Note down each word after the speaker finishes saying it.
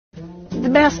The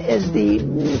mess is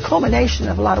the culmination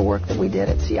of a lot of work that we did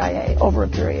at CIA over a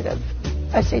period of,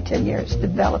 I'd say, 10 years,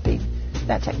 developing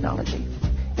that technology.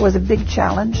 It was a big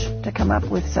challenge to come up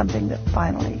with something that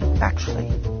finally actually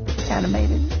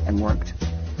animated and worked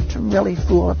to really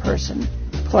fool a person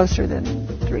closer than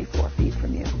 3-4 feet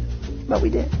from you. But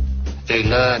we did. They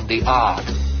learned the art.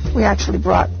 We actually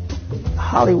brought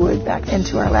Hollywood back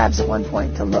into our labs at one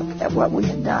point to look at what we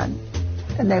had done,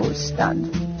 and they were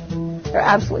stunned. They're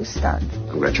absolutely stunned.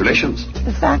 Congratulations.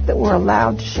 The fact that we're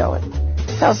allowed to show it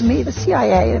tells me the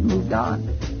CIA had moved on.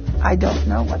 I don't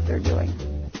know what they're doing.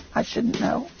 I shouldn't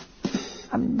know.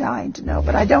 I'm dying to know,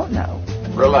 but I don't know.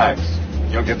 Relax.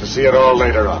 You'll get to see it all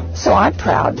later on. So I'm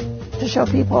proud to show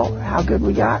people how good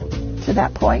we got to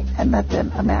that point and let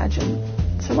them imagine.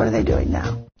 So what are they doing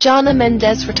now? Jana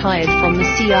Mendez retired from the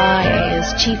CIA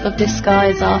as Chief of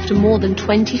Disguise after more than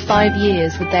 25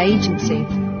 years with the agency.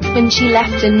 When she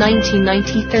left in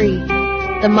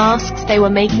 1993, the masks they were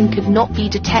making could not be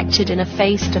detected in a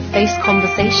face-to-face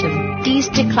conversation. These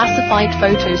declassified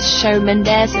photos show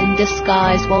Mendez in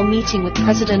disguise while meeting with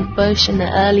President Bush in the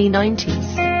early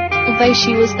 90s. Although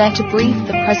she was there to brief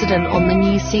the president on the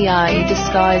new CIA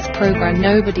disguise program,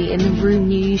 nobody in the room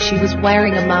knew she was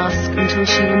wearing a mask until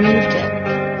she removed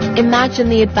it. Imagine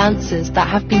the advances that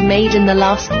have been made in the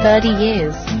last 30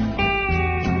 years.